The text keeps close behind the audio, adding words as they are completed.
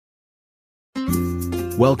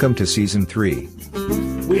Welcome to Season 3.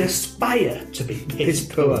 We aspire to be piss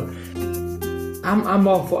poor. I'm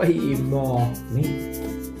all for eating more meat.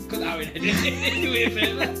 Cut that in.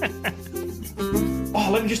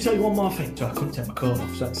 Oh, let me just tell you one more thing. So I couldn't take my coat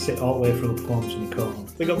off, so I had to sit all the way through performance with my coat on.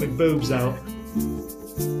 They got my boobs out.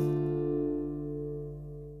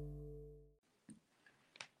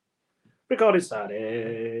 Recording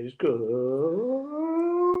started.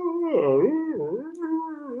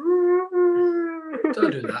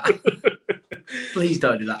 Don't do that. Please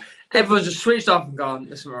don't do that. Everyone's just switched off and gone,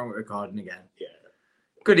 there's something wrong with recording again. Yeah.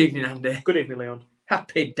 Good evening, Andy. Good evening, Leon.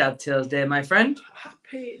 Happy Dad Tales Day, my friend.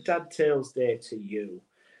 Happy Dad Tales Day to you.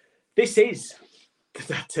 This is the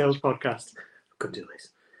Dad Tales podcast. I could do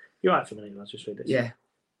this. You alright for a minute? Let's just read this. Yeah.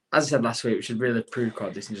 As I said last week, we should really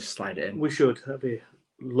pre-record this and just slide it in. We should. That'd be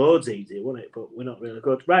loads easier, wouldn't it? But we're not really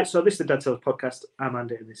good. Right, so this is the Dad Tales podcast. I'm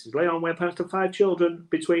Andy and this is Leon. We're parents to 5 children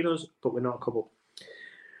between us, but we're not a couple.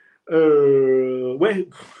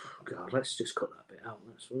 God, let's just cut that bit out.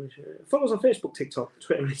 Follow us on Facebook, TikTok,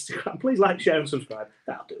 Twitter, and Instagram. Please like, share, and subscribe.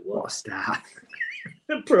 That'll do. What a start.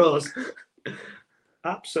 Pros.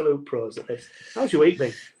 Absolute pros at this. How's your week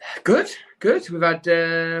been? Good, good. We've had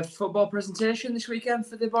a football presentation this weekend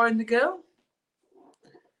for the boy and the girl.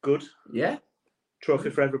 Good. Yeah.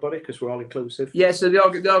 Trophy for everybody because we're all inclusive. Yeah, so they all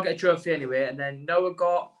get a trophy anyway. And then Noah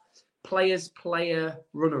got player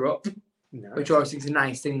runner-up, Nice. which I always think is a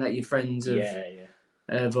nice thing that your friends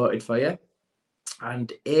have voted for you.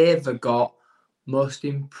 And Ava got most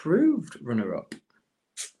improved runner-up.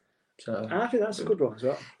 So I think that's a good one as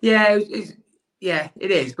well. yeah,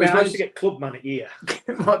 it is. But I used to get club man at year.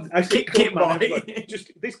 I used to get club man.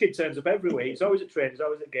 Just this kid turns up every week. He's always at training. He's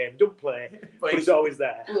always at game. Don't play, but he's always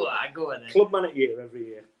there. Ooh, I go in there. Club man at year every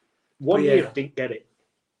year. One year I didn't get it.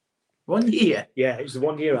 1 year. Yeah, it was the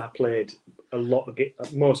 1 year I played a lot of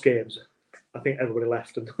most games. I think everybody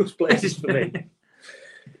left, and those places for me.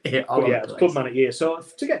 Yeah, it was club man at year. So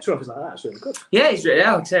to get trophies like that, it's really good. Yeah,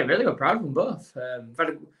 I'd say really good. Proud of them both.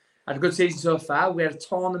 Had a good season so far. We had a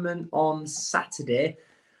tournament on Saturday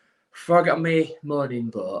before I got my morning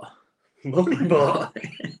boat. Morning boat?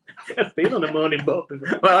 I've been on a morning boat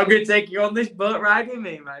before. Well, I'm going to take you on this boat ride with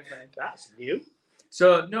me, my friend. That's new.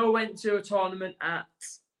 So Noah went to a tournament at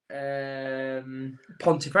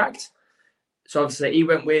Pontefract. So obviously he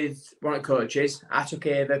went with one of the coaches. I took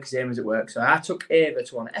Ava because Ava was at work. So I took Ava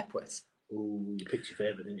to one at Epworth. Ooh, you picked your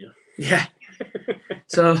favourite, didn't you? Yeah.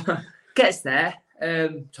 So gets there.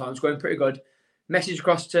 Time's going pretty good. Message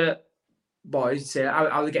across to boys, say how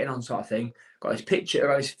are they getting on, sort of thing. Got this picture,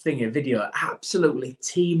 or this thing, a video, absolutely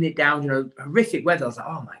teaming it down. Horrific weather. I was like,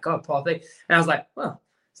 oh my god, poor thing. And I was like, well,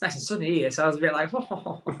 it's nice and sunny here, so I was a bit like,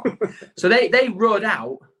 oh. So they rode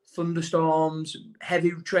out thunderstorms,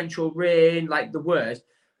 heavy torrential rain, like the worst.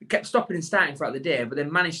 We kept stopping and starting throughout the day, but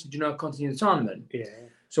then managed to continue the tournament. Yeah.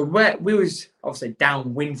 So we was obviously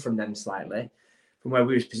downwind from them slightly, from where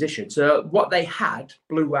we was positioned. So what they had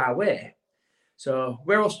blew our way. So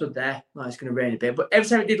we're all stood there. Oh, it's going to rain a bit. But every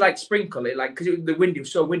time it did sprinkle it, because the wind, it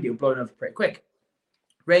was so windy, it was blowing over pretty quick.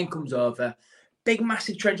 Rain comes over. Big,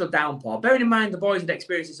 massive torrential downpour. Bearing in mind the boys had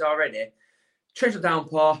experienced this already. Torrential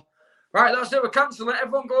downpour. Right, that's it. We're cancelling.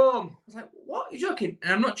 Everyone go home. I was like, what? Are you joking?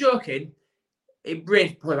 And I'm not joking. It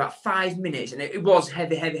rained for probably about 5 minutes. And it was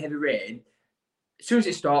heavy rain. As soon as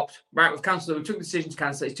it stopped, right, we've cancelled. We took the decision to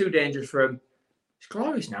cancel. It's too dangerous for them. It's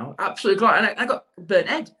glorious now. Absolutely glorious. And I got burnt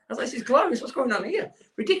head. I was like, this is glorious. What's going on here?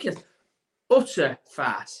 Ridiculous. Utter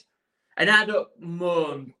farce. And I don't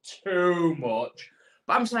moan too much.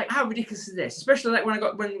 But I'm just like, how ridiculous is this? Especially when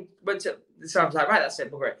went to the side, I was like, right, that's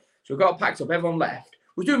it. Great. So we got packed up. Everyone left.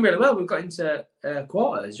 We're doing really well. We've got into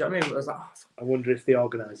quarters. Do you know what I mean? I was like, I wonder if the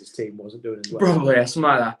organisers team wasn't doing as well. Probably, yeah,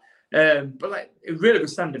 something like that. But a really good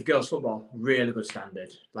standard of girls football. Really good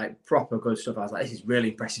standard. Proper good stuff. I was like, this is really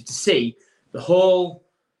impressive to see. The whole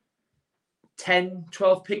 10,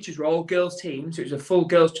 12 pictures were all girls' teams. So it was a full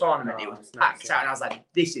girls' tournament. It was packed out. And I was like,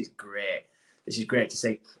 this is great. This is great to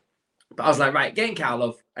see. But I was like, right, getting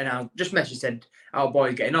Carlo. And I just messaged, said, our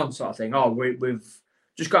boys getting on, sort of thing. Oh, we've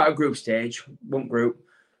just got a group stage, one group.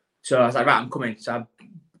 So I was like, right, I'm coming. So I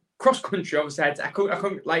cross country, obviously. I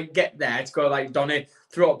couldn't get there to go Donny,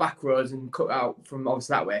 throw up back roads and cut out from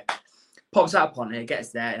obviously that way. Pops out upon it, gets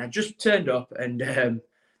there. And I just turned up and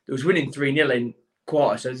it was winning 3-0 in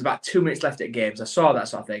quarter, so there's about 2 minutes left at games. I saw that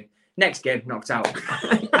sort of thing. Next game, knocked out.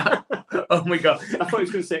 Oh my god! I thought he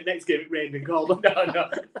was going to say next game it rained and cold. No.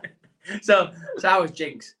 So I was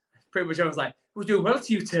jinxed. Pretty much, I was like, "We're doing well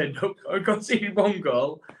till you turned up." I conceded 1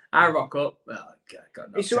 goal. I rock up. Oh god, got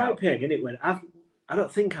knocked it's the right thing, isn't it? When I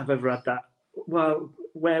don't think I've ever had that. Well,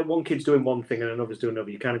 where one kid's doing one thing and another's doing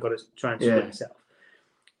another, you kind of got to try and split yourself.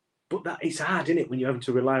 But it's hard, isn't it, when you're having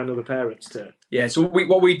to rely on other parents to... Yeah, so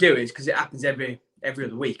what we do is, because it happens every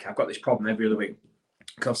other week, I've got this problem every other week,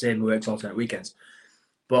 because obviously Amy works alternate weekends.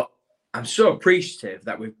 But I'm so appreciative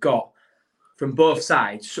that we've got, from both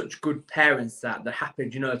sides, such good parents that they're happy,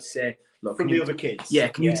 to say, look... From the other kids. Yeah,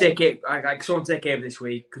 can you take it... Like, someone take Amy this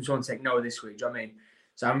week, can someone take Noah this week, do you know what I mean?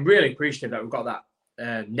 So I'm really appreciative that we've got that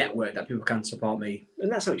network that people can support me.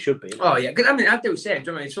 And that's how it should be. Oh, yeah. Because, I mean, I do say, do you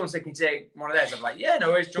know what I mean? If someone's taking take one of theirs, I'm like, yeah, no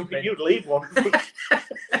worries, jump in. You'd leave one.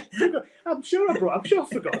 I'm sure I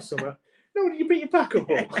forgot somewhere. No, did you beat your pack up?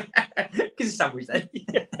 Because it's sandwich then.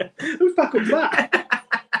 Whose pack up's that?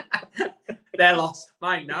 They're lost.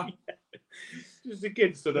 Mine now. Just a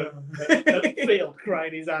kid stood at a field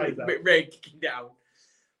crying his eyes out. Rain kicking down.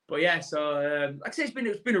 But yeah, so like I say,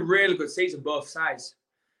 it's been a really good season, both sides.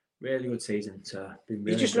 Really good season. So been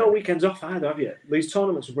really There's just good. no weekends off either, have you? These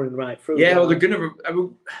tournaments are running right through. Yeah, well, they're gonna.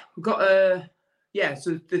 We've got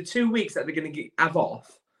so the 2 weeks that they're gonna have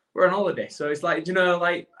off, we're on holiday. So it's like,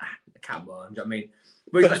 I can't believe, do you know what I mean?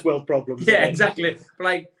 But First world problems. Yeah, exactly. But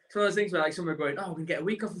like, it's one of those things where like someone going, oh, we can get a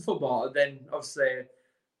week off of football, and then obviously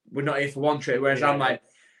we're not here for one trip. Whereas I'm like,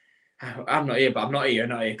 I'm not here, but I'm not here,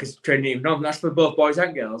 because training even on. That's for both boys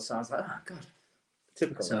and girls. So I was like, oh god,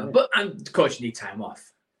 Typical. So, but coach, you need time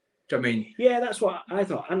off. Do you know what I mean? Yeah, that's what I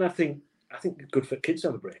thought, and I think it's good for kids to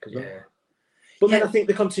have a break as well. Yeah. But then I think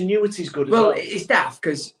the continuity is good as well. Well, it's daft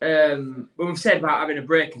because when we've said about having a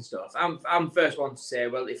break and stuff, I'm the first one to say,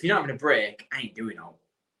 well, if you're not having a break, I ain't doing all.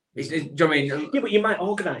 Do you know what I mean? Yeah, but you might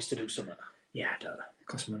organise to do something. Yeah, I don't know. It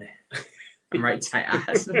costs money. I'm right tight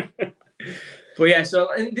ass. But yeah,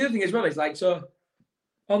 so and the other thing as well is like, so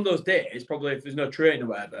on those days, probably if there's no train or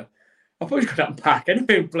whatever, I'll probably go down and pack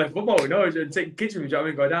anyway and play football, and take kids with me, do you know what I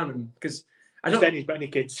mean? Go down and because I don't. Any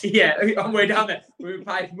kids. Yeah, on the way down there, we were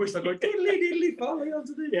piping whistle, going diddly, follow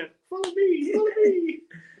onto the follow me.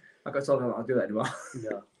 I got told I'll do that anymore.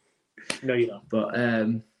 No, you're not. But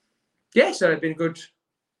yeah, so it's been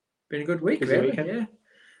a good week, really.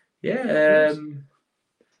 Yeah.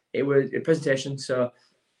 It was a presentation, so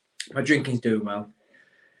my drinking's doing well.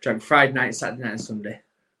 Drank Friday night, Saturday night, and Sunday.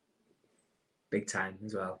 Big time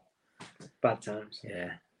as well. Bad times.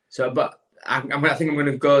 Yeah. So, but I think I'm going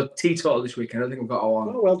to go teetotal this weekend. I don't think I've got all on.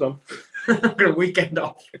 Oh, well done. I'm going to weekend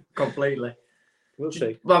off completely. We'll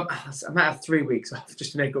see. Well, I might have 3 weeks off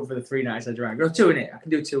just to make up for the 3 nights I drank. No, 2 in it. I can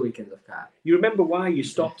do 2 weekends off car. You remember why you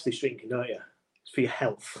stopped this drinking, don't you? It's for your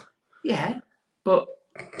health. Yeah, but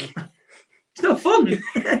it's not fun.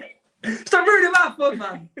 Stop ruining my fun,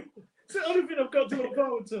 man. It's the only thing I've got to look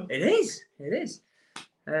forward to. It is.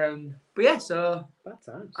 But yeah, so Bad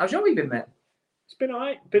times. how's your week been, mate? It's been all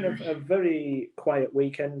right. Been a very quiet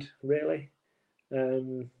weekend, really.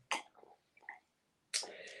 Come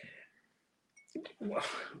on,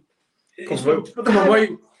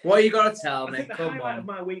 what you got to tell me? The Come highlight on. of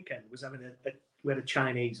my weekend was having we had a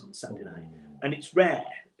Chinese on Saturday night, and it's rare,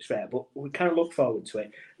 but we kind of look forward to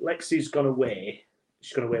it. Lexi's gone away.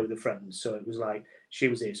 She's gone away with her friends, so it was like she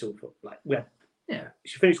was here. So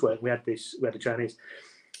she finished work. We had a Chinese.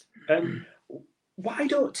 Why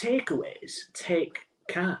don't takeaways take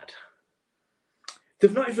card?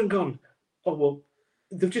 They've not even gone. Oh well,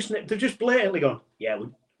 they've just blatantly gone. Yeah,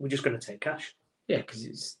 we're just going to take cash. Yeah, because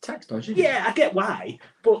it's tax dodging. Yeah, I get why,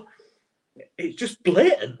 but it's just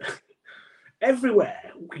blatant.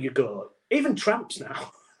 Everywhere you go, even tramps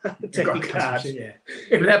now taking cards. Yeah,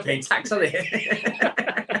 but they're paying tax, are they?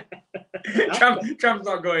 Tramp's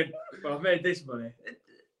not going, well, I've made this money.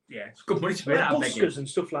 Yeah, it's good money to pay. Like buskers and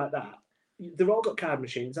stuff like that. They've all got card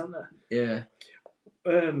machines, haven't they? Yeah.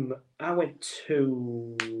 I went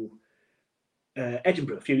to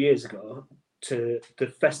Edinburgh a few years ago to the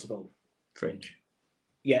festival. Fringe.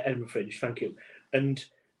 Yeah, Edinburgh Fringe, thank you. And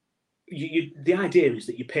the idea is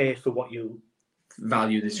that you pay for what you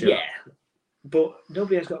value this year. Yeah. But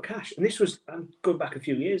nobody has got cash. And this was, I'm going back a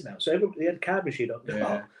few years now. So everybody had a card machine up.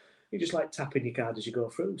 Yeah. You just like tapping your card as you go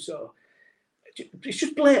through. So it's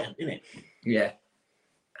just blatant, isn't it? Yeah.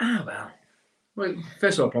 Well,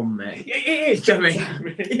 first of all, problem, mate. It is. Do you know what I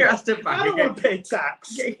mean? Get your ass to back. I don't want to pay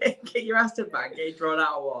tax. Get your ass to back. Get drawn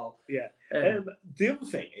out of wall. Yeah. The other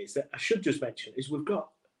thing is that I should just mention is we've got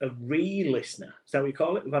a re-listener. Is that what you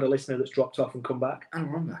call it? We've had a listener that's dropped off and come back. And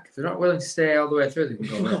run back. If they're not willing to stay all the way through, they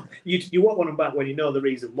can go back. You want one back when you know the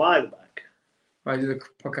reason why they're back. Why is the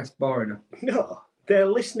podcast boring? No, they're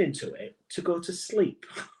listening to it to go to sleep.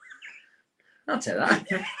 I'll take that.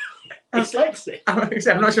 It's Lexi.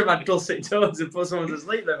 I'm not sure about dulcet tones and put someone to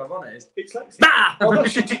sleep, though, if I'm honest. It's Lexi. Bah! Although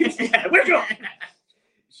she did,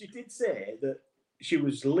 she did say that she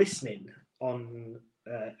was listening on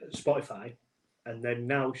Spotify, and then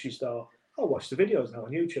now she's thought, I'll watch the videos now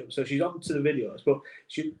on YouTube. So she's on to the videos, but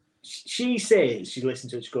she says she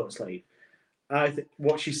listened to it to go to sleep. I think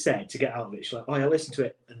what she said to get out of it, she's like, "Oh, I listen to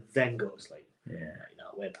it and then go to sleep." Yeah. You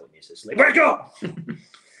know, we're putting you to sleep. Wake up!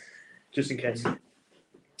 Just in case.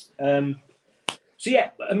 So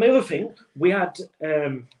yeah, and my other thing we had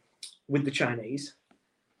with the Chinese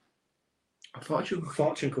A fortune.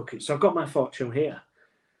 fortune cookies. So I've got my fortune here,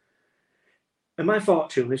 and my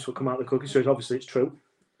fortune. This will come out of the cookie, so obviously it's true.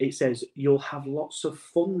 It says you'll have lots of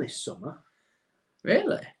fun this summer,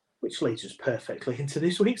 Really? which leads us perfectly into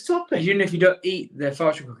this week's topic. Even if you don't eat the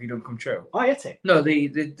fortune cookie, don't come true. I ate it. No, the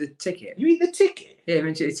ticket. You eat the ticket? Yeah, I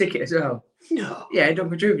meant the ticket as well. No. Yeah, it don't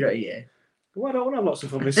come true if you don't eat it. Well, I don't want to have lots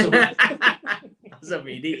of fun this summer. That's not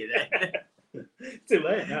me eat it then. Too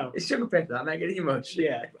late now. It's sugar paper, that, not getting you much.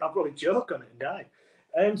 Yeah, I'll probably joke on it and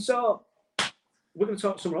die. So we're going to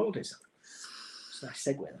talk some holidays. It's a nice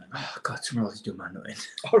segue then. Oh, God, tomorrow's doing my nutting.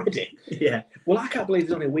 Already? Yeah. Well, I can't believe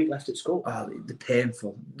there's only a week left at school. Oh, the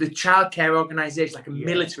painful. The childcare organisation, like a Yeah.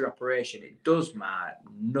 military operation, it does my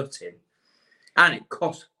nutting. And it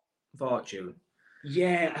costs a fortune.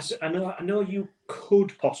 Yeah, I know you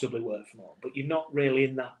could possibly work from home, but you're not really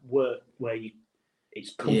in that work where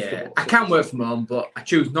it's comfortable. Yeah, I can work from home, but I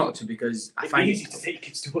choose not to because I It's find easy to take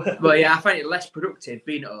kids to work. But yeah, I find it less productive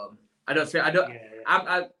being at home. I don't. Yeah.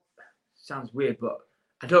 I sounds weird, but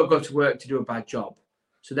I don't go to work to do a bad job.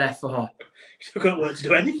 So therefore, You've got work to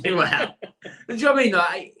do anything. well, do you know what I mean? Though,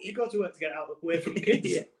 You go to work to get out away from the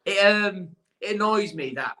kids. it annoys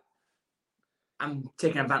me that I'm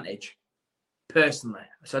taking advantage personally.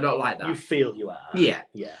 So I don't like that. You feel you are. Yeah.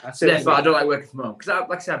 Yeah. So therefore, I don't like working from home because,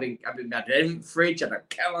 like I said, I've been in the fridge. I've had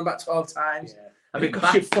kettle on about 12 times. Yeah. I've been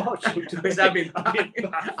Because you're fortunate. because I've been.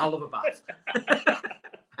 I love a bath.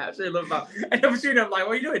 I absolutely love a bath. And every soon I'm like,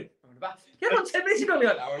 "What are you doing?" I'm in a bath. Yeah, about 10 minutes ago,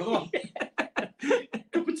 like that one.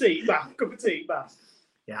 Cup of tea, bath.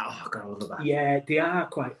 Yeah, oh God, I love a bath. Yeah, they are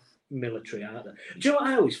quite military, aren't they? Do you know what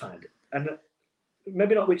I always find? And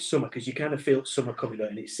maybe not with summer, because you kind of feel summer coming on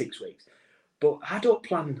and it's 6 weeks. But I don't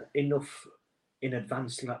plan enough in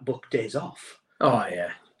advance to like book days off. Oh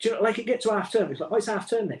yeah. Do you know, like it gets to half term, it's like, oh, it's half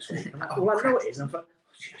term next week. I'm like, Oh, well, I know crap. it is. And I'm like,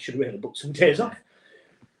 oh, shit, I should really book some days off.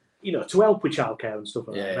 You know, to help with childcare and stuff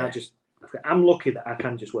like that. Yeah. And I'm lucky that I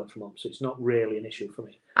can just work from home, so it's not really an issue for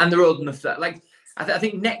me. And they're old enough that, like, I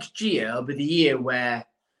think next year will be the year where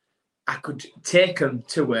I could take them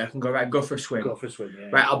to work and go, right, go for a swim. Go for a swim, yeah.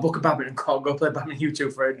 Right, I'll book a badminton court, go play badminton, you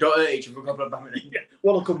two for a don't hurt each other, go play badminton. Yeah.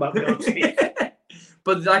 Well, I'll come back with it.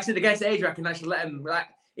 But like I said, the guys at age where I can actually let them, like,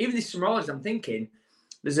 even this summer holidays, I'm thinking,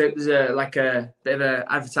 there's a bit of an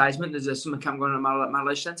advertisement, there's a summer camp going on at my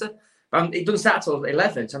leisure centre. But it doesn't start till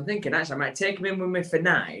 11, so I'm thinking, actually, I might take them in with me for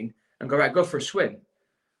 9 and go, right, go for a swim,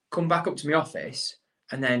 come back up to my office,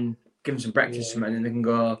 and then give them some breakfast and then they can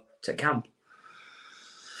go to camp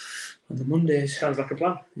on the Mondays. Sounds like a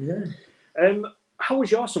plan. Yeah. How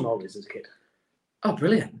was your summer holidays as a kid? Oh,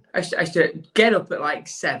 brilliant. I used to get up at like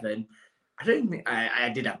 7. I don't think I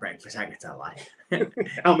did have breakfast, I get to lie.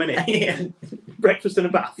 How many? Yeah. Breakfast and a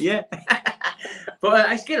bath? Yeah. But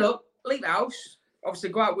I used to get up, leave the house, obviously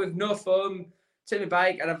go out with no phone, take my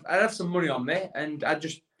bike, and I'd have some money on me, and I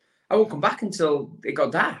won't come back until it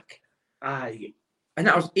got dark. And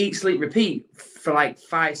that was eat, sleep, repeat for like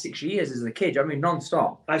 5-6 years as a kid. I mean,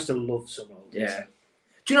 non-stop. I used to love summer holidays. Yeah.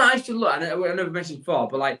 Do you know what I used to look? I never mentioned before,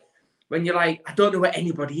 but like when you're like, I don't know where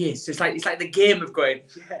anybody is. So it's like the game of going,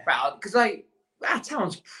 right, because like our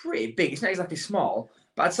town's pretty big. It's not exactly small,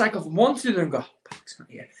 but I'd cycle from one to the other and go, oh, Park's not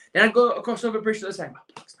here. Then I'd go across over the bridge to the other side,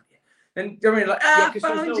 oh, Park's not here. Then you know what I mean, like, I 'cause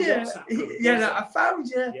found there's you. no WhatsApp group, Yeah, is no, there? I found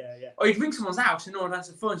you. Yeah. Or you'd ring someone's house and no one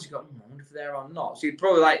answered the phone. So you go, I wonder if they're there or not. So you'd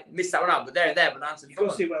probably like miss that one out, but they're there, but answer the You phone.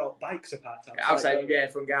 go see where all bikes are parked Outside, yeah,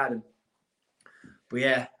 front garden. But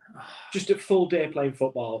yeah. Just a full day playing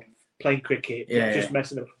football, playing cricket, just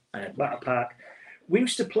messing up at the park. We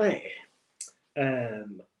used to play,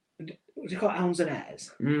 what's it called, Hounds and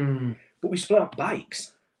Airs? Mm. But we used to play on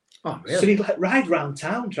bikes. Oh, really? So you'd like ride around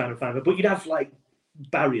town trying to find them, but you'd have like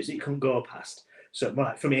barriers that you couldn't go past. So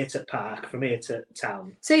like from here to park, from here to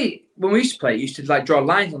town. See, when we used to play, you used to like draw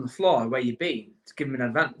lines on the floor where you've been to give them an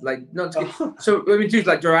advantage. Like not to give, so when we do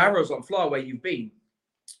like draw arrows on the floor where you've been.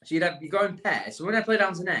 So you go in pairs. So when I played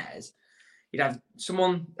Hounds and Airs, you'd have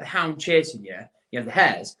someone, a hound chasing you. You have the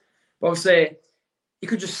hares. But obviously, you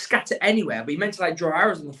could just scatter anywhere. But you meant to like draw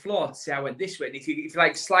arrows on the floor to say I went this way. And if you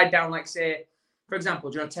like slide down, like say, for example,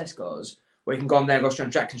 do you know Tesco's? Where you can go on there and go straight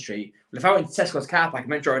on Jackson Street. Well, if I went to Tesco's car park, I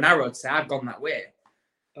meant to draw an arrow to say I've gone that way.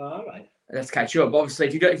 All right. Let's catch you up. But obviously,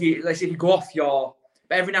 if you go off your,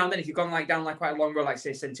 but every now and then, if you've gone like down like quite a long road, like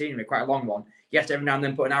say Centenary, quite a long one, you have to every now and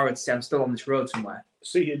then put an arrow to say I'm still on this road somewhere.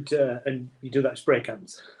 So you'd and you do that spray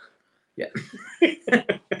cans. Yeah.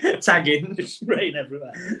 Tagging. Just spraying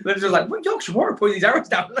everywhere. They're just like, what Yorkshire Water putting these arrows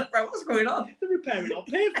down? Right, what's going on? They're repairing our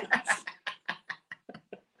pavements.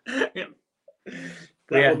 Yeah.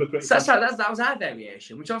 That would be pretty So that was our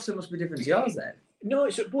variation, which obviously must be different to yours then. No,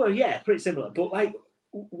 it's pretty similar. But like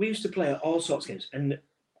we used to play all sorts of games, and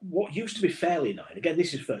what used to be fairly annoying. Again,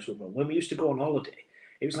 this is first world war. When we used to go on holiday,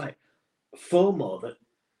 it was like FOMO that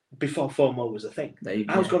before FOMO was a thing.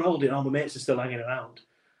 I was going on holiday, and all my mates are still hanging around,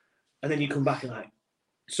 and then you come back and like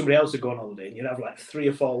somebody else would go on holiday, and you'd have like 3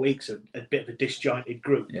 or 4 weeks of a bit of a disjointed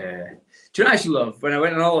group. Yeah. Do you know what I actually love when I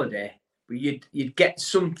went on holiday? You'd get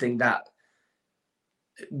something that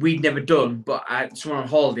we'd never done, but someone on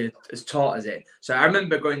holiday has taught us it. So I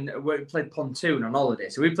remember we played pontoon on holiday.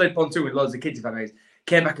 So we played pontoon with loads of kids, if I may.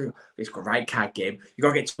 Came back and go, it's got right card game. You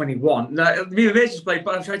got to get 21. Like, me and mates just played,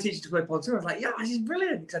 but I was trying to teach you to play pontoon. I was like, yeah, this is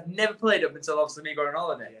brilliant. Because I'd never played up until obviously me going on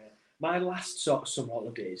holiday. Yeah. My last sort of summer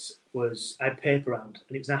holidays was I had paper round,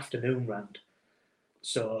 and it was an afternoon round.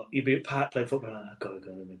 So you'd be at park playing football, and I've got to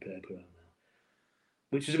go to my paper round now.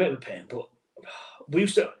 Which was a bit of a pain, but we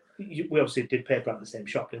obviously did paper round at the same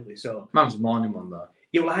shop, didn't we? So Mine was a morning one though.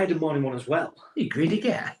 Yeah, well, I had a morning one as well. You greedy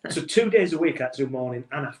guy. So 2 days a week I had to do morning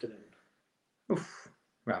and afternoon. Oof,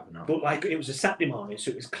 rather not. But like it was a Saturday morning,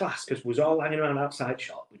 so it was class because we was all hanging around outside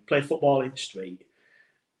shop. We'd play football in the street,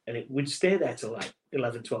 and we'd stay there till like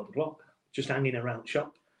 11, 12 o'clock, just hanging around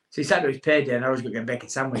shop. So he said it was payday, and I was going to get a bacon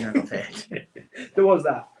sandwich and I got paid. There was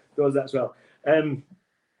that as well. And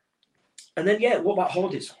then what about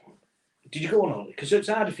holidays? Did you go on holiday? Because it's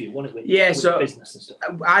harder for you, wasn't it? With business and stuff.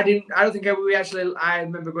 I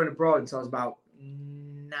remember going abroad until I was about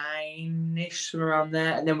 9-ish, around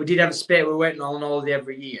there. And then we did have a spit. We went on holiday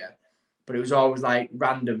every year, but it was always like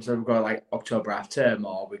random. So we'd go like October half term,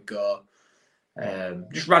 or we'd go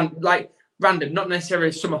just random, not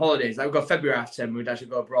necessarily summer holidays. Like we'd go February half term, we'd actually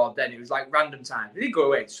go abroad. Then it was like random time. We did go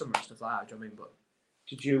away to summer and stuff like that. Do you know what I mean? But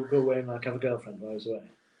did you go away and like have a girlfriend while I was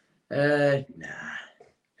away? Nah.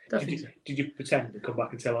 Did you pretend to come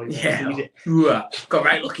back and tell all your friends? Yeah. Got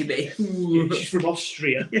right, look at me. She's from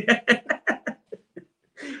Austria. Yeah.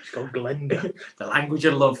 She's called Glenda. The language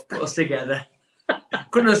of love put us together.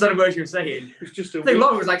 Couldn't understand what she was saying. It was just a I think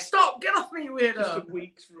Laura was like, stop, get off me, weirdo. Just a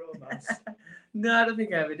week's romance. No, I don't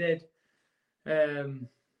think I ever did.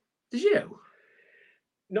 Did you?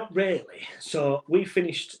 Not really. So we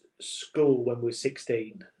finished school when we were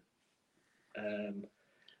 16.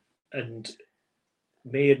 And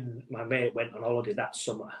me and my mate went on holiday that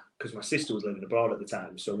summer because my sister was living abroad at the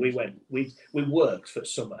time. So we worked for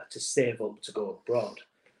summer to save up to go abroad.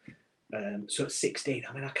 So at 16,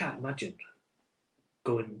 I mean, I can't imagine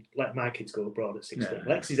let my kids go abroad at 16. No.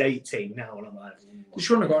 Lex is 18 now, and I'm like, Does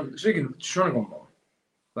she want to go on more?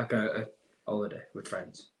 Like a holiday with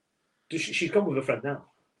friends? She's gone with a friend now.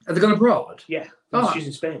 Have they gone abroad? Yeah. Oh. She's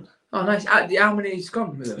in Spain. Oh, nice. How many's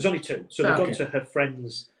gone with them? There's only 2. So they've gone to her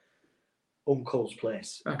friend's uncle's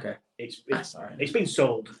place. Okay. It's been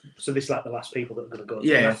sold, so this is like the last people that are going to go.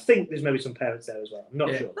 Yeah. And I think there's maybe some parents there as well. I'm not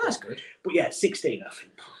sure. That's good. But yeah, 16, I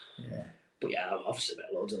think. Yeah. But yeah, I've obviously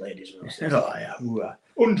met loads of ladies when I was 16. Oh, yeah.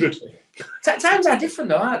 100. Times are different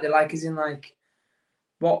though, aren't they? Like, as in like,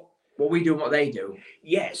 what we do and what they do.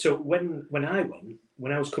 Yeah, so when I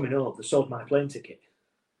was coming home, they sold my plane ticket.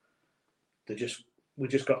 We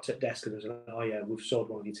just got to the desk and they was like, oh yeah, we've sold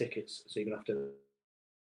one of your tickets, so you're going to have to...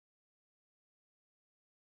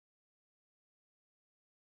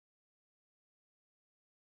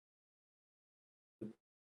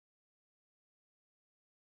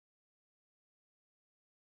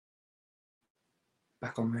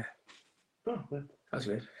 Back on there. Oh, well. That's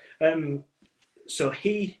weird. So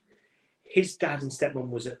his dad and stepmom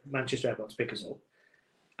was at Manchester Airport to pick us up.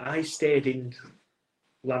 I stayed in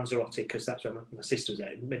Lanzarote because that's where my sister was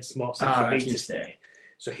at. It made more sense for me to stay.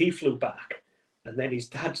 So he flew back, and then his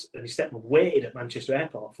dad and his stepmom waited at Manchester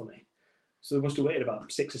Airport for me. So they must have waited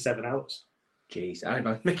about 6 or 7 hours. Jeez, I don't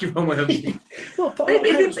know. Make you run with them. Well,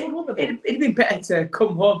 it'd been better to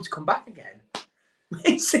come home to come back again.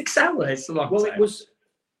 It's 6 hours. It's a long time.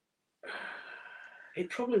 It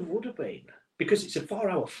probably would have been because it's a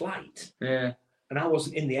 4-hour flight. Yeah. And I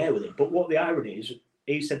wasn't in the air with him. But what the irony is,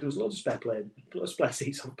 he said there was loads of spare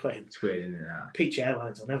seats on the plane. It's weird, isn't it? Peach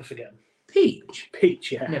Airlines, I'll never forget them. Peach,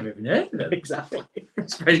 yeah. Never even heard of them. Exactly. I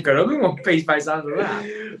suppose you've got another one piece by sound of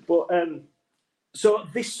that. But so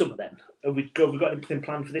this summer then, have we got anything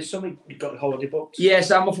planned for this summer? You've got a holiday booked?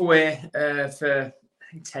 Yes, I'm off away for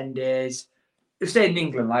I think 10 days. We'll stay in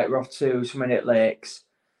England, like we're off to some minute lakes,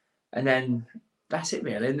 and then that's it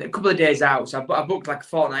really. And a couple of days out, so I booked like a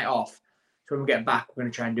fortnight off. So when we get back, we're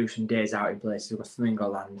going to try and do some days out in places. We've got Flamingo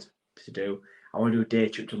Land to do. I want to do a day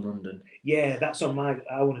trip to London. Yeah, that's on my.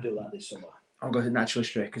 I want to do that this summer. I'll go to Natural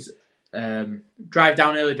History because drive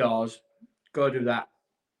down early doors, go do that,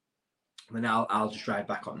 and then I'll just drive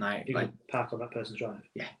back at night. You can park on that person's drive.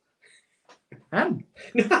 Yeah. No,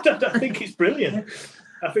 I think it's brilliant.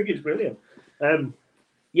 I think it's brilliant.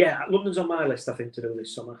 Yeah, London's on my list, I think, to do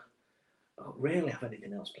this summer. I don't really have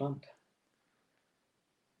anything else planned.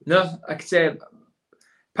 No, I could say,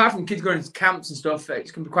 apart from kids going to camps and stuff, it's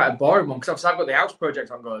going to be quite a boring one because obviously I've got the house project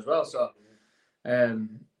on go as well. So,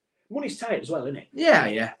 money's tight as well, isn't it?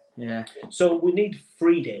 Yeah. So we need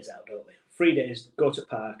 3 days out, don't we? 3 days, go to the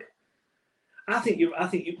park. I think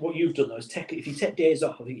what you've done though is if you take days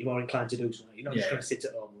off, I think you're more inclined to do something. You're not just going to sit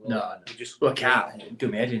at home. No. You just I can't do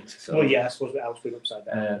my head in. So. Well, yeah, I suppose the house being upside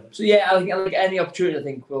down. So yeah, I think any opportunity I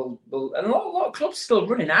think will and a lot of clubs still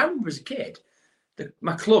running. I remember as a kid,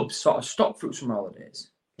 my clubs sort of stopped through some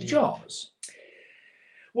holidays. Did yours?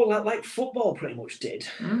 Well, like football pretty much did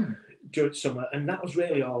during summer, and that was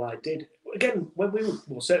really all I did. Again,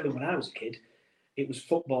 certainly when I was a kid, it was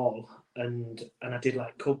football, and I did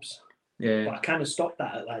like Cubs. Yeah. But I kind of stopped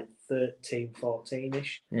that at like 13,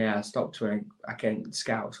 14-ish. Yeah, I stopped when I came to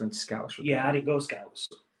Scouts. Went to Scouts. Yeah, I didn't go Scouts.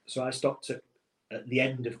 So I stopped at the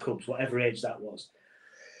end of Cubs, whatever age that was.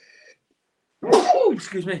 Oh,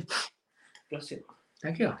 excuse me. Bless you.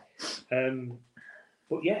 Thank you.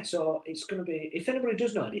 But yeah, so it's going to be, if anybody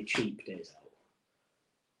does know any cheap days out,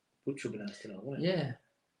 which would be nice to know, wouldn't it?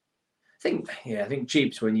 Yeah. I think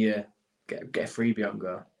cheap's when you get a freebie on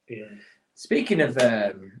go. Yeah. Speaking of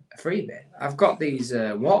a freebie, I've got these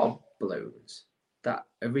water balloons that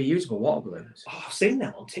are reusable water balloons. Oh, I've seen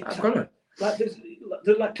them on TikTok. I've got them. Like,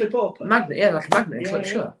 they're like clip open. Magnet, yeah, like a magnet, clip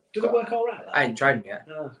shut. Does it work all right? I ain't tried them yet.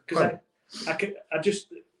 No, because I just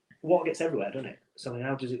water gets everywhere, doesn't it? So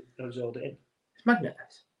how does it hold it in? It's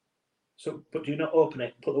magnetized. So, but do you not open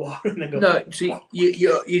it, put the water in, and go? No, so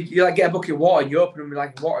you like get a bucket of water, and you open them with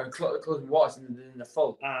like water, closing water, and then they're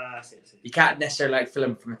full. I see. You can't necessarily like fill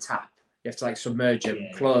them from a tap. You have to like submerge them,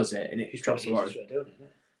 close it, and it drops the water.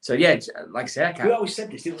 So yeah, like I say, I can't. We always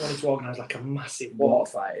said this, didn't want to organise like a massive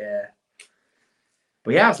water fight, yeah.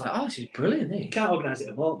 But yeah, I was like, oh, this is brilliant. You can't organise it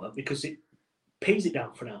at the moment because it pees it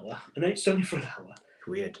down for an hour, and then it's only for an hour.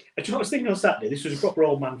 Weird. Do you know what I was thinking on Saturday? This was a proper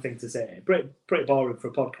old man thing to say. Pretty boring for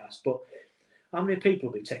a podcast, but how many people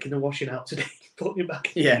will be taking the washing out today, putting it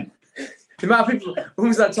back in? Yeah. The amount of people, when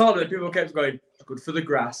was that tournament, people kept going, it's good for the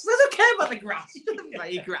grass. I don't care about the grass. You don't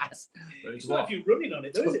about your grass. It's not if you're running on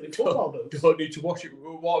it, though, is it? With football boots. Don't need to wash it with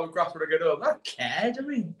water and grass when I get home. I don't care. I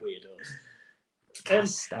mean, weirdos. Can't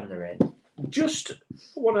stand the rain. Just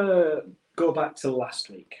want to go back to last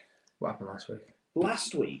week. What happened last week?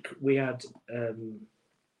 Last week, we had...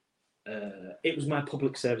 it was my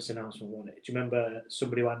public service announcement, wasn't it? Do you remember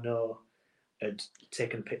somebody who I know had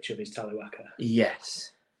taken a picture of his tallywhacker?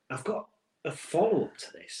 Yes. I've got a follow-up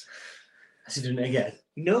to this. Has he done it again?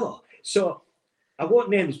 No. So, I won't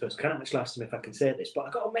name this person. I can't actually ask them if I can say this, but I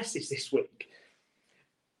got a message this week.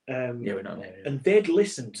 Yeah, we're not naming it. And they'd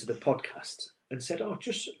listened to the podcast and said, oh,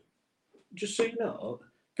 just so you know,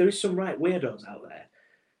 there is some right weirdos out there.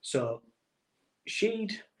 So,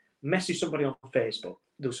 she'd messaged somebody on Facebook.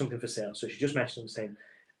 There was something for sale. So she just messaged them saying,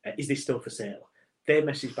 is this still for sale? They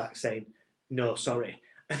messaged back saying, no, sorry.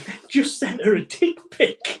 And then just sent her a dick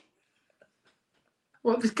pic.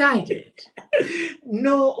 What this guy did?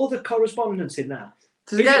 No other correspondence in that.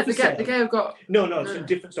 So the guy who got... No, it's a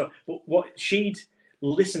different story. But what she'd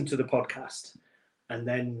listened to the podcast and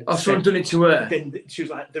then... Oh, someone done it to her. Then she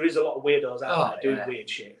was like, there is a lot of weirdos out there doing weird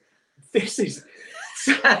shit. This is...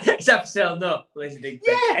 Is that for sale? No.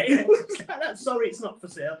 It looks like that. Sorry, it's not for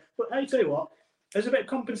sale. But I tell you what, there's a bit of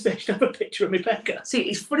compensation. I have a picture of me pecker. See,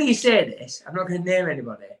 it's funny you say this. I'm not going to name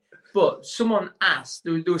anybody. But someone asked,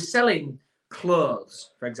 they were selling clothes,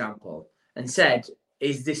 for example, and said,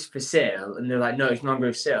 is this for sale? And they're like, no, it's no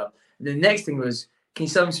longer for sale. And the next thing was, can you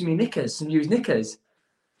sell me some knickers, some used knickers?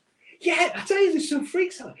 Yeah, I tell you, there's some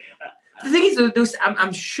freaks out. The thing is,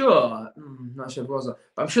 I'm sure, not sure if it was,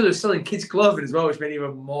 but I'm sure they were selling kids' clothing as well, which made it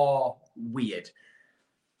even more weird.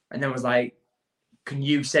 And then was like, can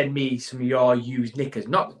you send me some of your used knickers?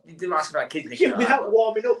 He didn't ask about kids' knickers. Yeah, without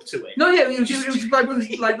warming up to it. No, yeah, it was just like, I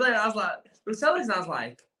was like, we were selling this, and I was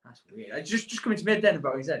like, that's weird. I just coming to me then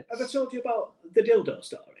about what he said. Have I told you about the dildo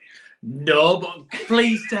story? No, but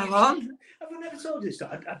please tell on. Have I never told you this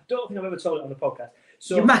story? I don't think I've ever told it on the podcast.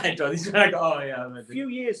 So, you might have done this. Like, oh, yeah. A few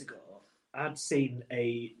years ago, I'd seen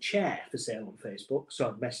a chair for sale on Facebook. So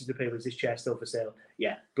I'd messaged the people, is this chair still for sale?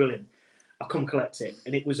 Yeah, brilliant. I'll come collect it.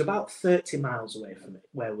 And it was about 30 miles away from it,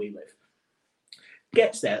 where we live.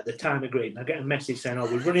 Gets there at the time agreed, and I get a message saying, "Oh,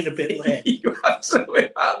 we're running a bit late." You absolutely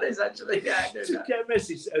about this, actually. Yeah, I know Just that. get a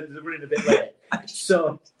message saying they're running a bit late.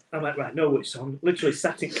 So I'm like, right, no worries. So I'm literally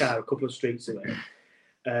sat in car a couple of streets away.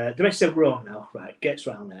 The message said, "We're on now." Right, gets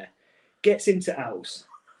round there, gets into house.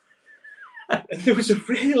 And it was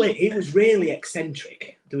really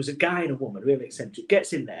eccentric. There was a guy and a woman, really eccentric.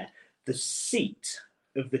 Gets in there, the seat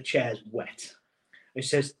of the chair's wet. And he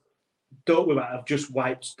says, "Don't worry about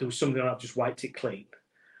it, there was something I've just wiped it clean."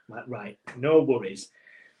 I'm like, right, no worries.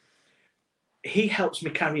 He helps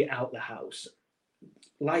me carry it out the house.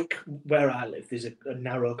 Like where I live, there's a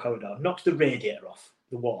narrow corridor. Knocks the radiator off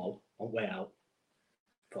the wall on the way out.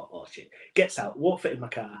 Thought, oh shit. Gets out, won't fit in my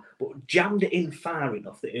car, but jammed it in far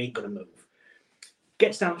enough that it ain't going to move.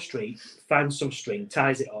 Gets down the street, finds some string,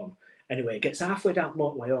 ties it on. Anyway, gets halfway down the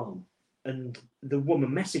motorway home, and the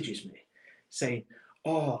woman messages me saying,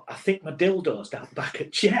 "Oh, I think my dildo's down the back of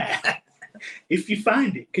the chair. If you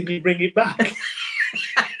find it, can you bring it back?"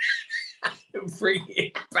 Bring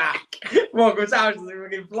it back. Walk up to house and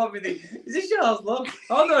fucking floppy thing. Is this yours, love?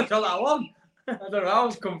 Oh no, I got that one. I don't know how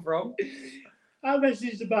it's come from. I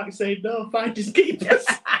messaged her back saying, "No, find his keepers."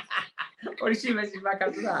 What did she message back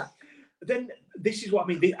after that? Then this is what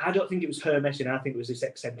I mean. I don't think it was her messaging. I think it was this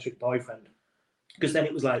eccentric boyfriend. Because then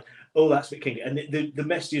it was like, "Oh, that's a bit kinky." And the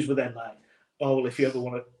messages were then like, "Oh, well, if you ever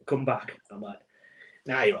want to come back." I'm like,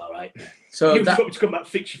 "Nah, you're all right." So You that, want to come back,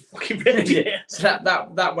 fix your fucking radiator. so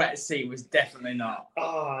that wet seat was definitely not.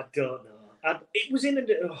 Oh, I don't know. It was in a...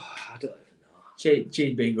 Oh, I don't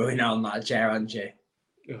She'd been going on that chair, hadn't she?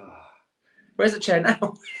 even know. Oh. Where's the chair now?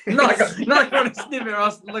 not like I want to sniff it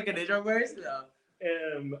or look at it. Where is it though?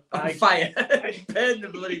 On fire. Burn the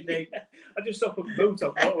bloody thing. I just stop a boot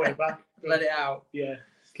up all the way back. Let it out. Yeah,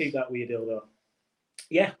 keep that with your dildo.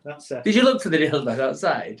 Yeah, that's... Did you look for the dildo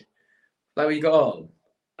outside? Like when you got home?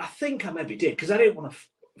 I think I maybe did, because I didn't want to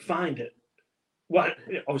find it. Well,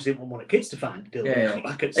 obviously, I didn't want the kids to find the dildo. Yeah.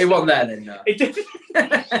 It wasn't there then, no. It did.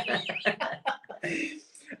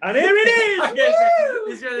 And here it is!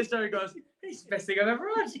 This is where the story goes, it's the best thing I've ever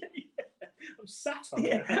had. I'm sat on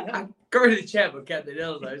it. I got rid of the chair but kept the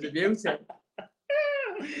dildo. It was a beauty.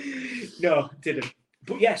 No, didn't.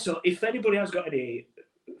 But yeah, so if anybody has got any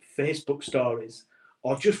Facebook stories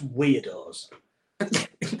or just weirdos,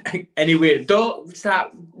 any weird? Don't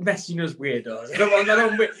start messaging us weirdos. I don't want.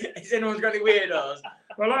 Has anyone's got any weirdos?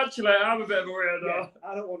 Well, actually, I'm a bit of a weirdo. yeah,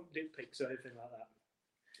 I don't want dick pics or anything like that.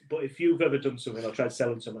 But if you've ever done something or tried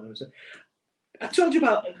selling someone, I told you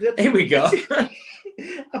about. Here we go.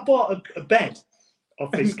 I bought a bed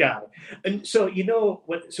off this guy, and so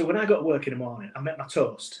when I got to work in the morning, I make my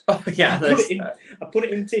toast. Oh yeah, I put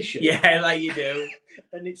it in tissue. Yeah, like you do.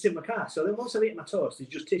 And it's in my car. So then once I've eaten my toast, there's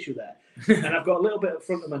just tissue there. And I've got a little bit at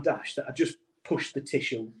front of my dash that I just push the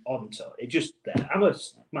tissue onto. It just there.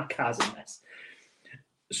 My car's a mess.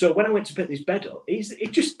 So when I went to pick this bed up, he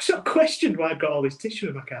just sort of questioned why I've got all this tissue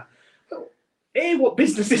in my car. Hey, what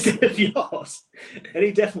business is it of yours? And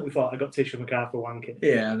he definitely thought I got tissue in my car for wanking.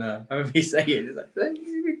 Yeah, I know. I remember you saying it. Like,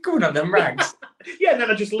 you're coming on them rags. Yeah, and then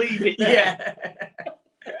I just leave it there. Yeah.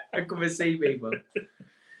 I come and see people.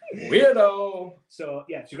 Weirdo. So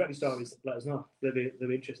yeah, if you've got any stories, let us know. They'll be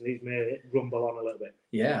interesting. These may rumble on a little bit.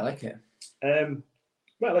 Yeah, I like it.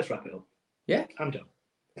 Right, let's wrap it up. Yeah. I'm done.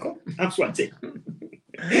 I'm sweating.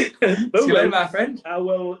 See you later, my friend. I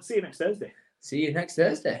will see you next Thursday. See you next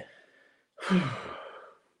Thursday.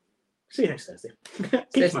 See you next Thursday.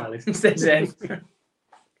 Keep smiling. Stay safe.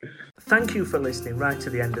 Thank you for listening right to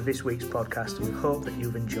the end of this week's podcast, and we hope that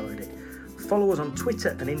you've enjoyed it. Follow us on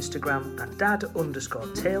Twitter and Instagram at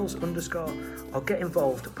dad_tales_ or get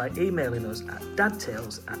involved by emailing us at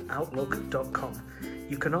dadtales@outlook.com.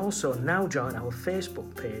 You can also now join our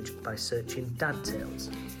Facebook page by searching Dad Tales.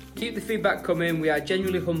 Keep the feedback coming. We are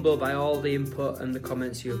genuinely humbled by all the input and the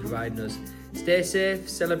comments you are providing us. Stay safe,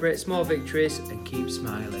 celebrate small victories, and keep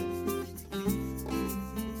smiling.